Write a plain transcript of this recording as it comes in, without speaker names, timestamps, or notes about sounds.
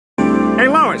Hey,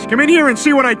 Lois, come in here and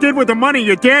see what I did with the money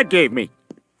your dad gave me.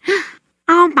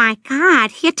 Oh my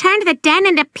God, you turned the den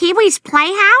into Pee-wee's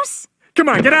Playhouse? Come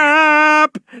on, get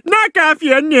up! Knock off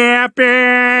your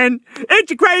napping!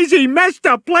 It's a crazy, messed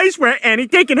up place where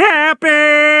anything can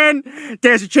happen!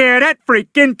 There's a chair that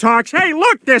freaking talks. Hey,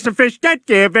 look, there's some fish that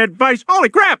give advice. Holy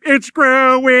crap, it's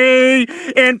Screwy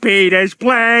in Peter's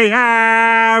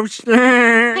Playhouse!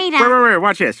 Peter. Wait,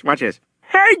 watch this.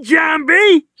 Hey,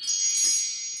 Zombie!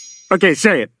 Okay,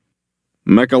 say it.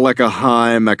 Mecca-lecca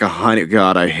hi, Mecca-honey.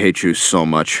 God, I hate you so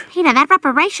much. Peter, that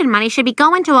reparation money should be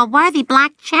going to a worthy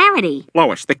black charity.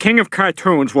 Lois, the king of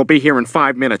cartoons will be here in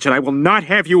 5 minutes, and I will not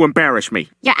have you embarrass me.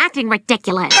 You're acting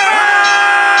ridiculous. You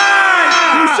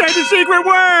said the secret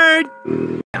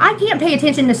word! I can't pay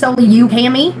attention to solely you,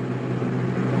 Cammy.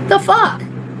 The fuck?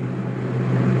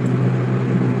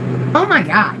 Oh my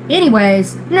God.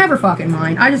 Anyways, never fucking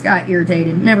mind. I just got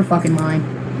irritated. Never fucking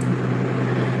mind.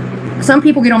 Some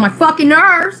people get on my fucking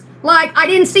nerves. Like, I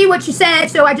didn't see what you said,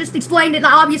 so I just explained it, and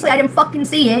obviously I didn't fucking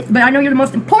see it. But I know you're the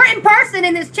most important person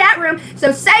in this chat room,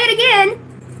 so say it again.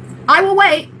 I will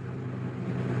wait.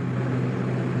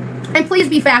 And please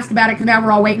be fast about it, because now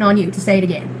we're all waiting on you to say it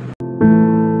again.